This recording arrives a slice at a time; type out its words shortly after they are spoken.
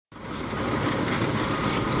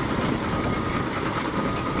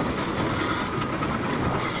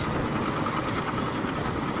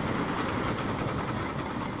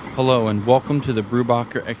Hello and welcome to the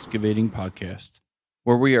Brubacher Excavating Podcast,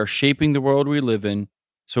 where we are shaping the world we live in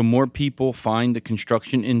so more people find the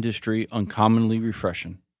construction industry uncommonly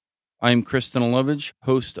refreshing. I am Kristen Lovage,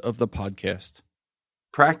 host of the podcast.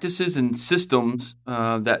 Practices and systems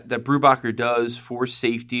that Brubacher does for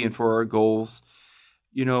safety and for our goals.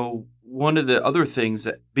 You know, one of the other things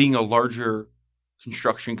that being a larger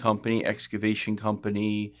construction company, excavation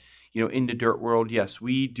company, in the dirt world, yes,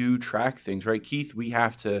 we do track things, right, Keith? We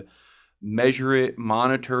have to measure it,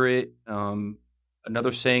 monitor it.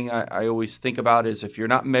 Another saying I always think about is if you're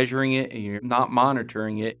not measuring it and you're not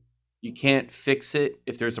monitoring it, you can't fix it.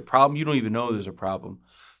 If there's a problem, you don't even know there's a problem.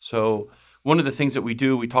 So one of the things that we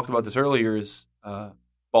do, we talked about this earlier, is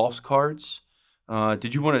boss cards.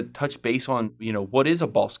 Did you want to touch base on, what is a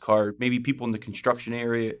boss card? Maybe people in the construction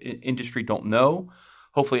area industry don't know.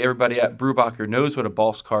 Hopefully everybody at Brubacher knows what a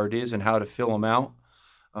boss card is and how to fill them out.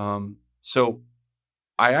 So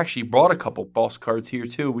I actually brought a couple boss cards here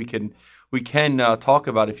too. We can talk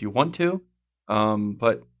about it if you want to,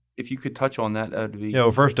 but if you could touch on that, that would be.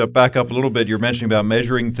 First up, back up a little bit. You're mentioning about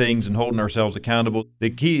measuring things and holding ourselves accountable. The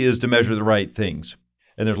key is to measure the right things.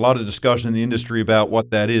 And there's a lot of discussion in the industry about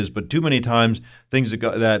what that is. But too many times, things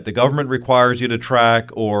that the government requires you to track,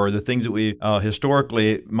 or the things that we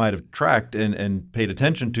historically might have tracked and paid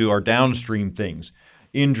attention to, are downstream things,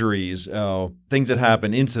 injuries, things that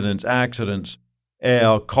happen, incidents, accidents,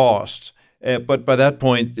 costs. But by that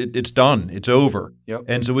point, it's done. It's over. Yep.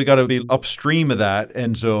 And so we got to be upstream of that.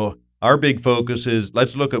 And so our big focus is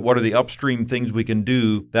let's look at what are the upstream things we can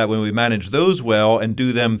do that when we manage those well and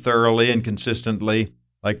do them thoroughly and consistently,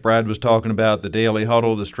 like Brad was talking about, the daily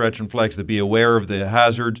huddle, the stretch and flex, to be aware of the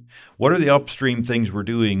hazards. What are the upstream things we're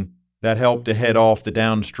doing that help to head off the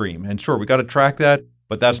downstream? And sure, we got to track that,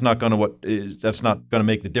 but that's not going to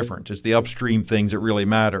make the difference. It's the upstream things that really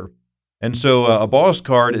matter. And so a BOSS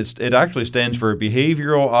card, it actually stands for a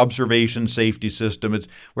Behavioral Observation Safety System. It's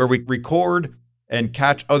where we record and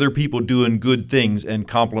catch other people doing good things and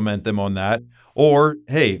compliment them on that. Or,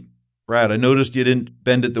 hey, Brad, I noticed you didn't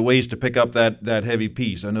bend at the waist to pick up that heavy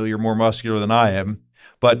piece. I know you're more muscular than I am,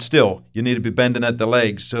 but still, you need to be bending at the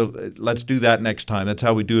legs. So let's do that next time. That's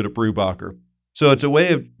how we do it at Brubacher. So it's a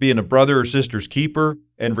way of being a brother or sister's keeper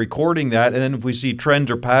and recording that. And then if we see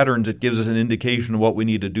trends or patterns, it gives us an indication of what we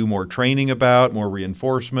need to do more training about, more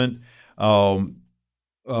reinforcement.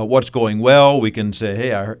 What's going well, we can say,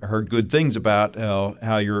 hey, I heard good things about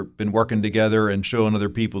how you've been working together and showing other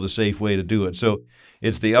people the safe way to do it. So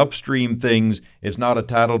it's the upstream things. It's not a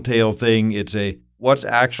tattletale thing. It's what's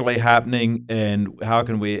actually happening and how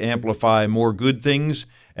can we amplify more good things,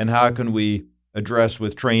 and how can we address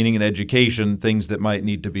with training and education things that might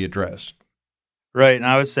need to be addressed. Right, and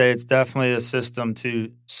I would say it's definitely a system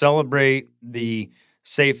to celebrate the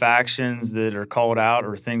safe actions that are called out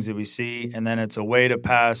or things that we see, and then it's a way to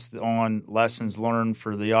pass on lessons learned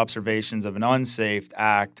for the observations of an unsafe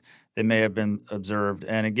act that may have been observed.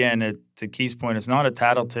 And again, to Keith's point, it's not a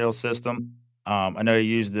tattletale system. I know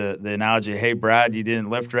you used the analogy, hey, Brad, you didn't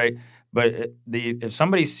lift right, but if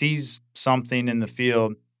somebody sees something in the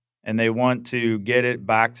field and they want to get it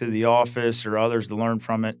back to the office or others to learn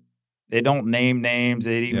from it, they don't name names.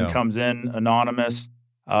 It even comes in anonymous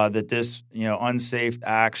that this unsafe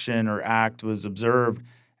action or act was observed.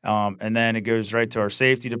 And then it goes right to our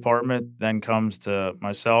safety department, then comes to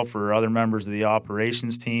myself or other members of the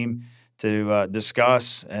operations team to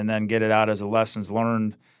discuss and then get it out as a lessons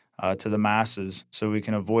learned to the masses so we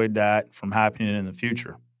can avoid that from happening in the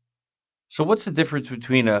future. So what's the difference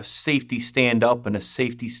between a safety stand up and a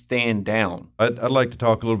safety stand down? I'd like to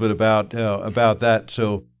talk a little bit about that.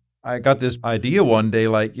 So I got this idea one day,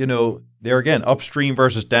 there again, upstream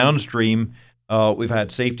versus downstream. We've had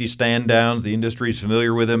safety stand downs. The industry's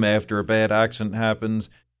familiar with them after a bad accident happens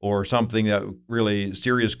or something that really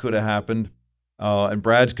serious could have happened. And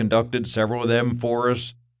Brad's conducted several of them for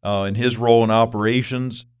us in his role in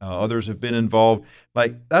operations. Others have been involved.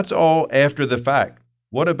 That's all after the fact.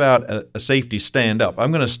 What about a safety stand up?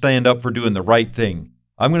 I'm going to stand up for doing the right thing.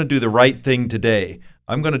 I'm going to do the right thing today.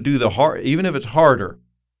 I'm going to do even if it's harder,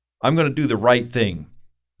 I'm going to do the right thing.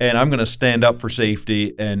 And I'm going to stand up for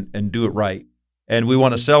safety and do it right. And we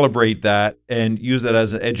want to celebrate that and use that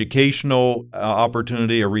as an educational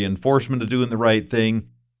opportunity, a reinforcement of doing the right thing.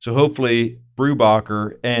 So hopefully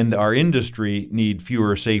Brubacher and our industry need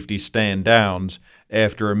fewer safety stand downs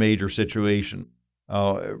after a major situation.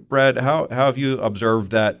 Brad, how have you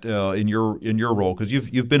observed that in your role? Because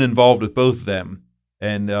you've been involved with both of them,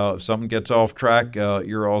 and if something gets off track,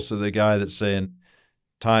 you're also the guy that's saying,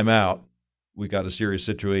 "Time out. We got a serious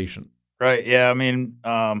situation." Right. Yeah. I mean,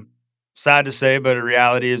 sad to say, but the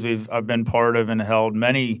reality is I've been part of and held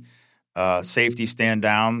many safety stand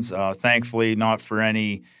downs. Thankfully, not for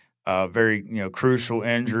any very crucial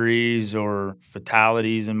injuries or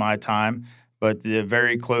fatalities in my time, but the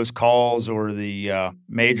very close calls or the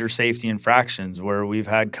major safety infractions where we've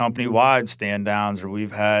had company-wide stand downs, or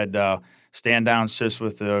we've had stand downs just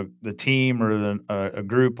with the team or a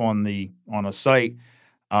group on a site.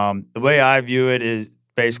 The way I view it is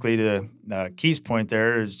basically, to Keith's point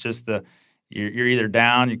there, is just you're either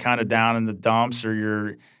down, you're kind of down in the dumps,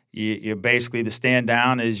 or you basically, the stand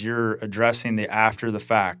down is you're addressing the after the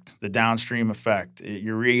fact, the downstream effect.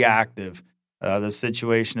 You're reactive. The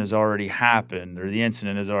situation has already happened, or the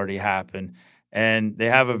incident has already happened, and they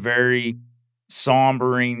have a very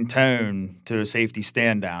sombering tone to a safety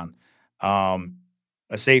stand down.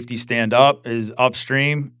 A safety stand up is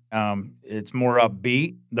upstream. It's more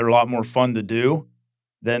upbeat. They're a lot more fun to do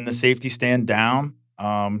than the safety stand down.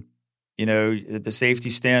 At the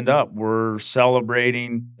safety stand up, we're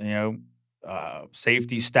celebrating,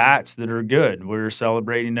 safety stats that are good. We're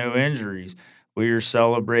celebrating no injuries. We are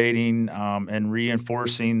celebrating and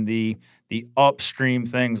reinforcing the upstream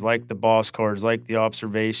things like the boss cards, like the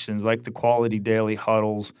observations, like the quality daily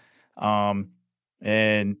huddles.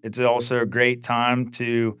 And it's also a great time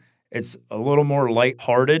it's a little more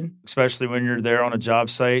lighthearted, especially when you're there on a job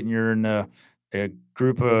site and you're in a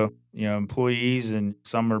group of employees, and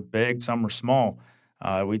some are big, some are small.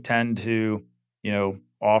 We tend to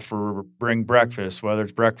bring breakfast, whether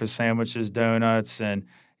it's breakfast sandwiches, donuts, and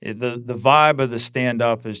the vibe of the stand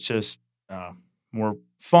up is just more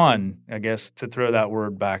fun, I guess, to throw that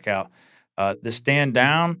word back out. The stand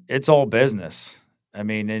down, it's all business. I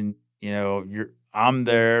mean, and I'm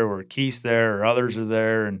there, or Keith's there, or others are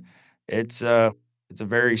there, and it's a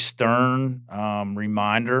very stern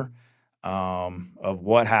reminder of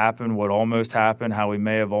what happened, what almost happened, how we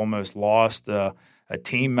may have almost lost a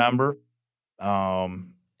team member,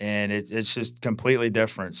 and it's just completely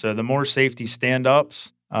different. So the more safety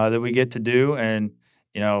stand-ups that we get to do, and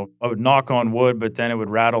I would knock on wood, but then it would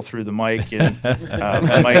rattle through the mic, and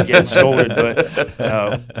I might get scolded.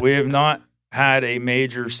 But we have not had a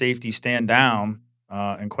major safety stand down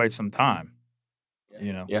in quite some time.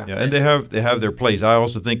 Yeah, and they have their place. I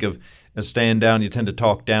also think of a stand down, you tend to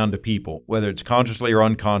talk down to people, whether it's consciously or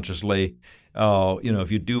unconsciously.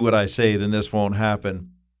 If you do what I say, then this won't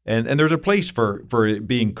happen. And there's a place for it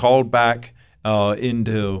being called back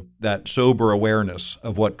into that sober awareness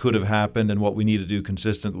of what could have happened and what we need to do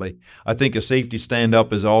consistently. I think a safety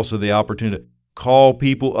stand-up is also the opportunity to call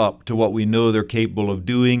people up to what we know they're capable of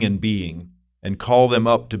doing and being, and call them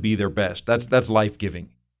up to be their best. That's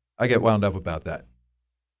life-giving. I get wound up about that.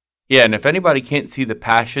 Yeah, and if anybody can't see the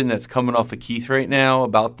passion that's coming off of Keith right now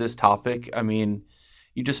about this topic, I mean,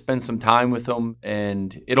 you just spend some time with them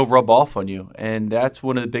and it'll rub off on you. And that's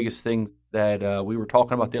one of the biggest things that we were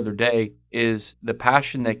talking about the other day, is the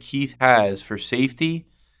passion that Keith has for safety.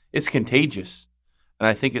 It's contagious. And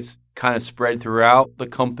I think it's kind of spread throughout the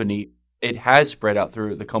company. It has spread out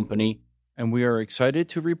through the company. And we are excited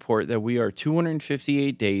to report that we are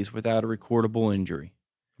 258 days without a recordable injury.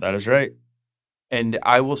 That is right. And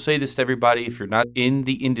I will say this to everybody, if you're not in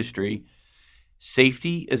the industry,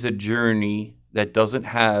 safety is a journey that doesn't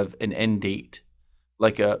have an end date.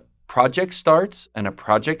 Like a project starts and a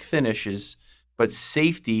project finishes, but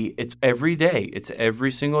safety, it's every day. It's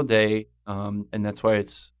every single day, and that's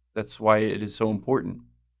why it is so important.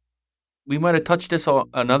 We might have touched this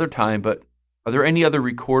another time, but are there any other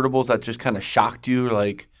recordables that just kind of shocked you?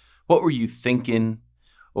 Like, what were you thinking?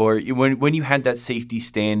 Or when you had that safety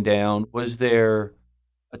stand down, was there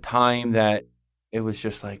a time that it was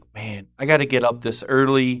just like, man, I got to get up this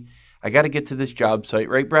early. I got to get to this job site,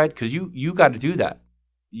 right, Brad? Because you got to do that.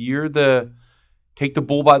 You're the take the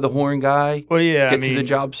bull by the horn guy. Well, yeah, get to the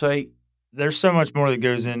job site. There's so much more that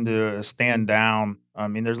goes into a stand down. I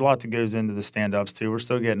mean, there's a lot that goes into the stand ups too. We're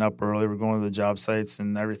still getting up early. We're going to the job sites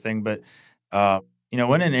and everything, but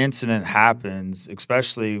when an incident happens,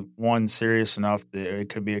 especially one serious enough that it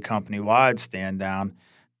could be a company-wide stand down,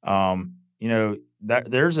 that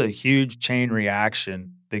there's a huge chain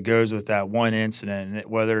reaction that goes with that one incident, and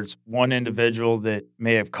whether it's one individual that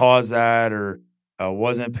may have caused that or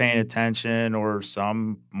wasn't paying attention, or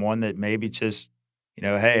someone that maybe just,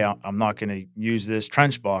 hey, I'm not going to use this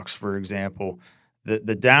trench box, for example.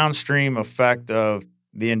 The downstream effect of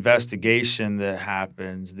the investigation that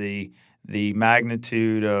happens, the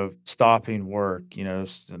magnitude of stopping work,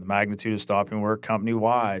 the magnitude of stopping work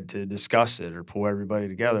company-wide to discuss it or pull everybody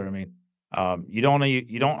together. I mean, you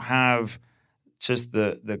don't have just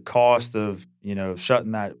the cost of,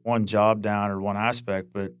 shutting that one job down or one aspect,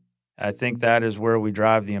 but I think that is where we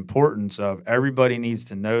drive the importance of everybody needs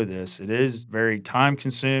to know this. It is very time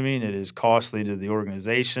consuming. It is costly to the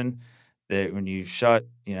organization that when you shut,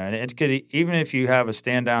 and it could, even if you have a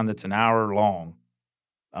stand down that's an hour long,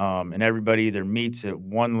 and everybody either meets at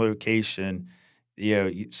one location,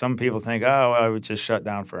 some people think, oh, well, I would just shut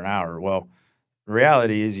down for an hour. Well, the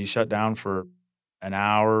reality is you shut down for an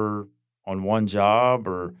hour on one job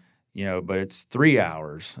but it's 3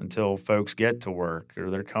 hours until folks get to work or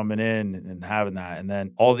they're coming in and having that. And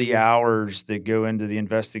then all the hours that go into the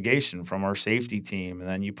investigation from our safety team, and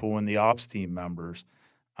then you pull in the ops team members.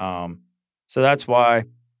 So that's why,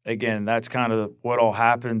 again, that's kind of what all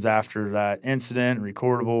happens after that incident,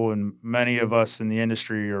 recordable, and many of us in the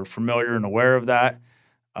industry are familiar and aware of that.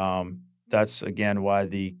 That's, again, why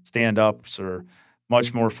the stand-ups are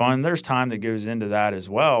much more fun. There's time that goes into that as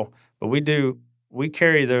well, but we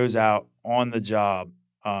carry those out on the job.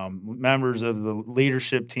 Members of the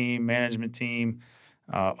leadership team, management team,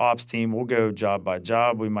 ops team, we'll go job by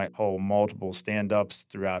job. We might hold multiple stand-ups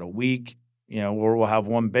throughout a week, or we'll have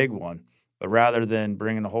one big one. But rather than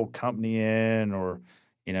bringing the whole company in or,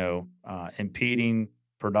 impeding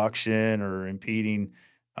production or impeding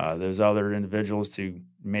those other individuals to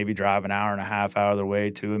maybe drive an hour and a half out of their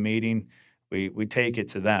way to a meeting, we take it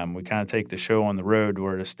to them. We kind of take the show on the road,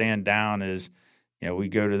 where to stand down is, we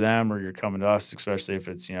go to them or you're coming to us, especially if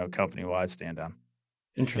it's, company-wide stand down.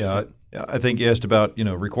 Interesting. Yeah, I think you asked about,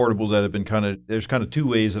 recordables that have been there's kind of two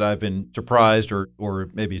ways that I've been surprised or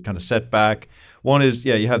maybe kind of set back. One is,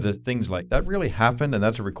 you have the things like, that really happened and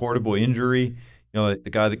that's a recordable injury. Like the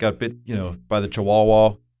guy that got bit, by the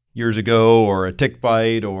chihuahua years ago, or a tick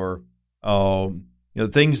bite, or,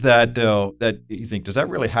 things that you think, does that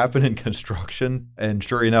really happen in construction? And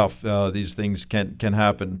sure enough, these things can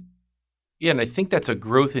happen. Yeah, and I think that's a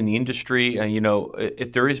growth in the industry.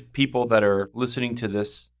 If there is people that are listening to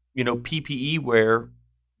this, PPE wear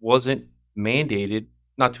wasn't mandated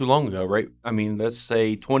not too long ago, right? I mean, let's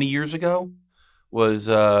say 20 years ago was,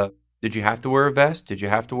 did you have to wear a vest? Did you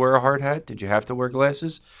have to wear a hard hat? Did you have to wear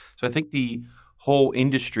glasses? So I think the whole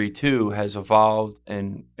industry, too, has evolved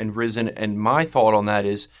and risen. And my thought on that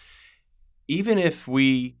is, even if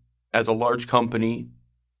we, as a large company,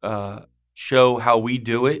 show how we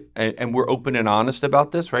do it, and we're open and honest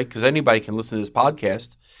about this, right? Because anybody can listen to this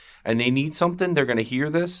podcast and they need something, they're going to hear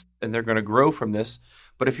this and they're going to grow from this.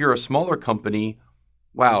 But if you're a smaller company,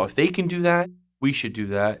 wow, if they can do that, we should do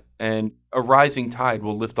that. And a rising tide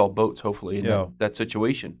will lift all boats, hopefully, in that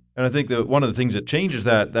situation. And I think that one of the things that changes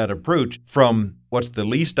that approach from what's the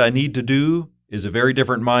least I need to do is a very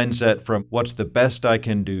different mindset from what's the best I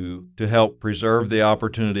can do to help preserve the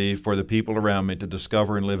opportunity for the people around me to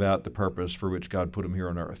discover and live out the purpose for which God put them here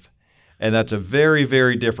on earth. And that's a very,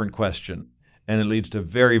 very different question, and it leads to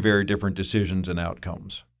very, very different decisions and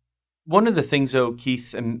outcomes. One of the things, though,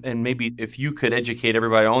 Keith, and maybe if you could educate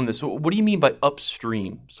everybody on this, what do you mean by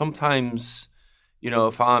upstream? Sometimes,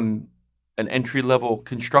 if I'm an entry-level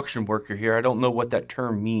construction worker here, I don't know what that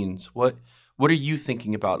term means. What are you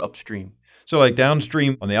thinking about upstream? So like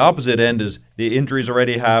downstream on the opposite end is the injuries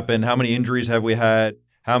already happened. How many injuries have we had?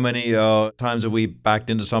 How many times have we backed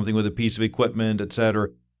into something with a piece of equipment, et cetera?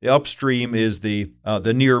 The upstream is the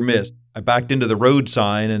near miss. I backed into the road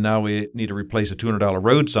sign and now we need to replace a $200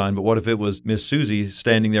 road sign. But what if it was Miss Susie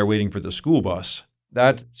standing there waiting for the school bus?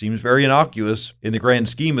 That seems very innocuous in the grand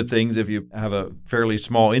scheme of things if you have a fairly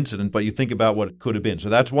small incident, but you think about what it could have been. So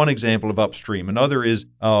that's one example of upstream. Another is,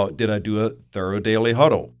 did I do a thorough daily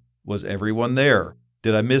huddle? Was everyone there?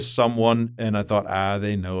 Did I miss someone and I thought,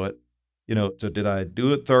 they know it? So did I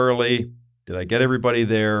do it thoroughly? Did I get everybody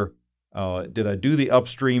there? Did I do the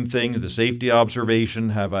upstream things, the safety observation?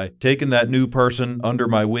 Have I taken that new person under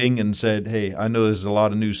my wing and said, hey, I know there's a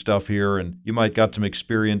lot of new stuff here and you might got some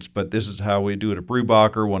experience, but this is how we do it at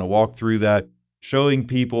Brubacher. Want to walk through that, showing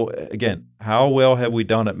people, again, how well have we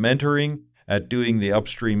done at mentoring, at doing the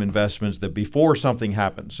upstream investments that before something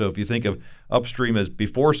happens. So if you think of upstream as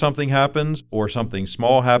before something happens or something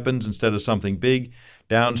small happens instead of something big,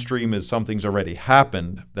 downstream is something's already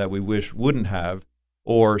happened that we wish wouldn't have,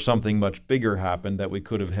 or something much bigger happened that we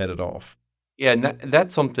could have headed off. Yeah, and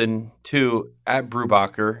that's something, too, at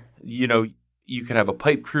Brubacher. You could have a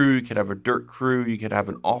pipe crew, you could have a dirt crew, you could have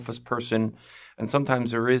an office person, and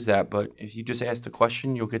sometimes there is that. But if you just ask the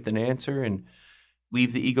question, you'll get an answer and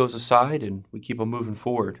leave the egos aside, and we keep them moving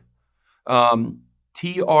forward.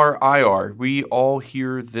 TRIR, we all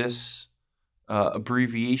hear this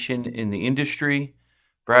abbreviation in the industry.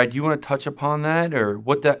 Brad, do you want to touch upon that, or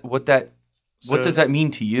what does that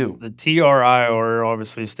mean to you? The TRIR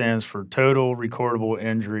obviously stands for Total Recordable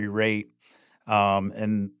Injury Rate,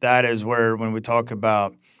 and that is where when we talk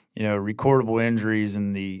about recordable injuries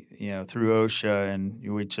in the, through OSHA,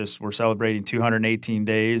 and we're celebrating 218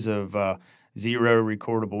 days of zero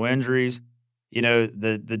recordable injuries.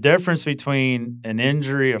 The difference between an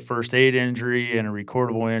injury, a first aid injury, and a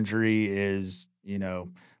recordable injury is,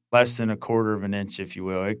 less than a quarter of an inch, if you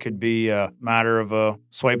will. It could be a matter of a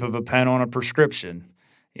swipe of a pen on a prescription,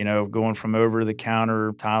 going from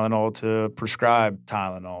over-the-counter Tylenol to prescribed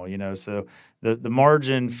Tylenol, So the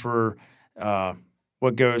margin for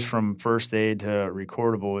what goes from first aid to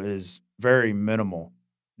recordable is very minimal.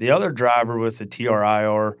 The other driver with the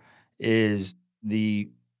TRIR is the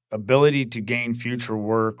ability to gain future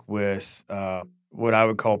work with what I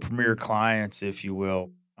would call premier clients, if you will,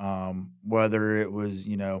 whether it was,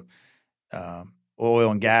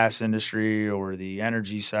 oil and gas industry or the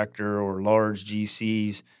energy sector or large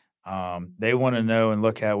GCs. They want to know and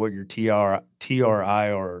look at what your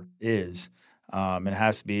TRIR is. It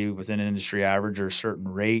has to be within an industry average or a certain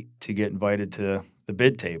rate to get invited to the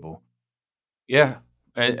bid table. Yeah.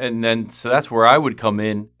 And then, so that's where I would come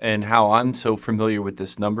in and how I'm so familiar with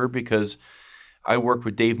this number, because I work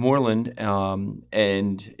with Dave Moreland.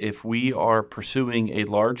 And if we are pursuing a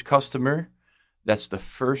large customer, that's the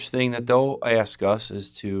first thing that they'll ask us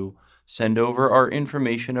is to send over our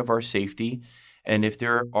information of our safety. And if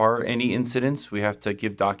there are any incidents, we have to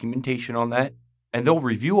give documentation on that. And they'll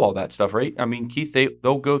review all that stuff, right? I mean, Keith,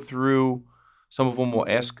 they'll go through. Some of them will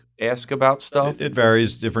ask about stuff. It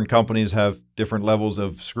varies. Different companies have different levels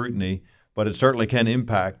of scrutiny, but it certainly can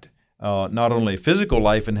impact not only physical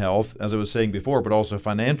life and health, as I was saying before, but also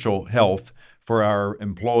financial health for our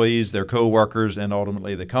employees, their coworkers, and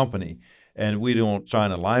ultimately the company. And we don't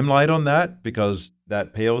shine a limelight on that because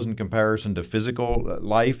that pales in comparison to physical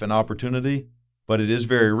life and opportunity, but it is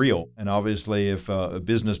very real. And obviously, if a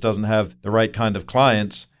business doesn't have the right kind of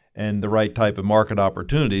clients and the right type of market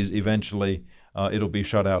opportunities, eventually it'll be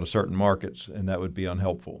shut out of certain markets, and that would be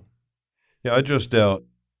unhelpful. Yeah, I just,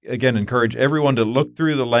 again, encourage everyone to look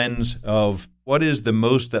through the lens of what is the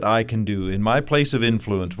most that I can do in my place of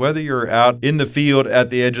influence, whether you're out in the field at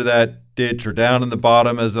the edge of that ditch or down in the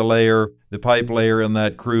bottom as the pipe layer in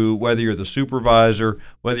that crew, whether you're the supervisor,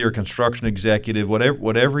 whether you're a construction executive,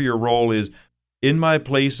 whatever your role is, in my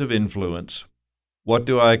place of influence, what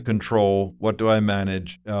do I control? What do I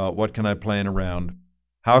manage? What can I plan around?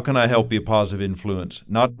 How can I help be a positive influence?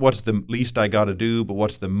 Not what's the least I got to do, but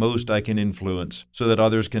what's the most I can influence so that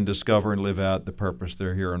others can discover and live out the purpose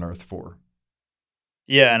they're here on earth for.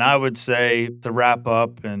 Yeah, and I would say to wrap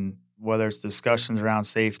up, and whether it's discussions around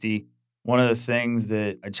safety, one of the things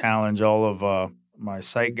that I challenge all of my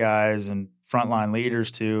site guys and frontline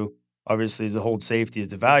leaders to, obviously, is to hold safety as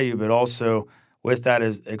the value, but also with that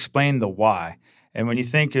is explain the why. And when you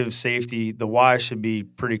think of safety, the why should be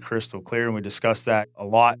pretty crystal clear. And we discussed that a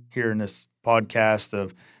lot here in this podcast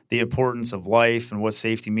of the importance of life and what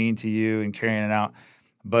safety means to you and carrying it out.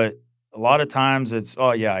 But a lot of times it's,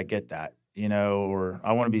 oh, yeah, I get that, or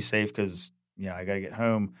I want to be safe because, I got to get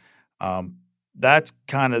home. That's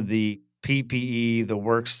kind of the PPE, the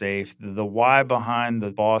work safe, the why behind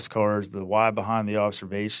the boss cards, the why behind the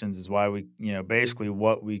observations is why we, basically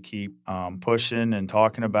what we keep pushing and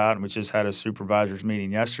talking about. And we just had a supervisors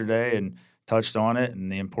meeting yesterday and touched on it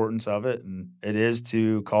and the importance of it. And it is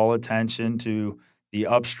to call attention to the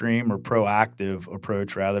upstream or proactive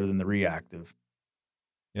approach rather than the reactive.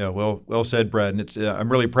 Yeah, well said, Brad. And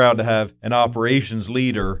I'm really proud to have an operations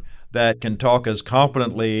leader that can talk as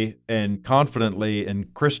competently and confidently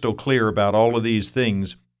and crystal clear about all of these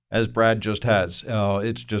things as Brad just has.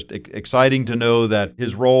 It's just exciting to know that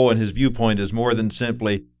his role and his viewpoint is more than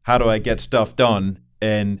simply how do I get stuff done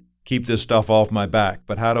and keep this stuff off my back,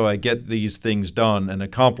 but how do I get these things done and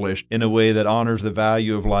accomplished in a way that honors the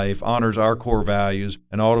value of life, honors our core values,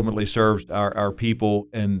 and ultimately serves our people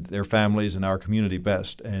and their families and our community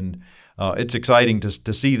best. And it's exciting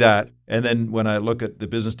to see that. And then when I look at the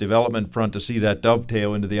business development front, to see that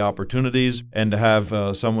dovetail into the opportunities and to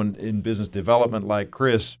have someone in business development like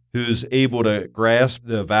Chris who's able to grasp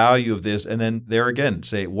the value of this and then there again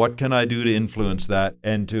say, what can I do to influence that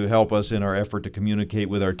and to help us in our effort to communicate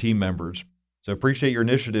with our team members. So appreciate your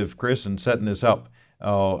initiative, Chris, in setting this up.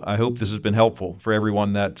 I hope this has been helpful for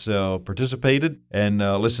everyone that's participated and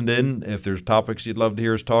listened in. If there's topics you'd love to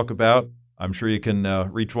hear us talk about, I'm sure you can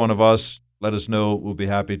reach one of us. Let us know. We'll be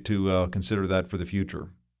happy to consider that for the future.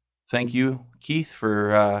 Thank you, Keith,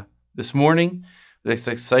 for this morning, this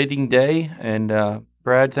exciting day. And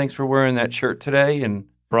Brad, thanks for wearing that shirt today and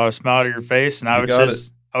brought a smile to your face. And I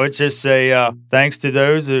would just say thanks to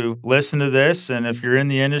those who listen to this. And if you're in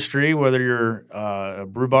the industry, whether you're a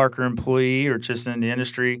Brubacher employee or just in the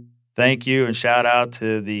industry, thank you and shout out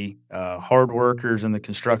to the hard workers in the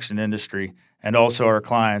construction industry and also our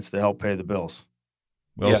clients that help pay the bills.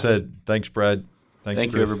 Well said. Thanks, Brad. Thanks,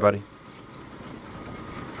 Thank Chris. you, everybody.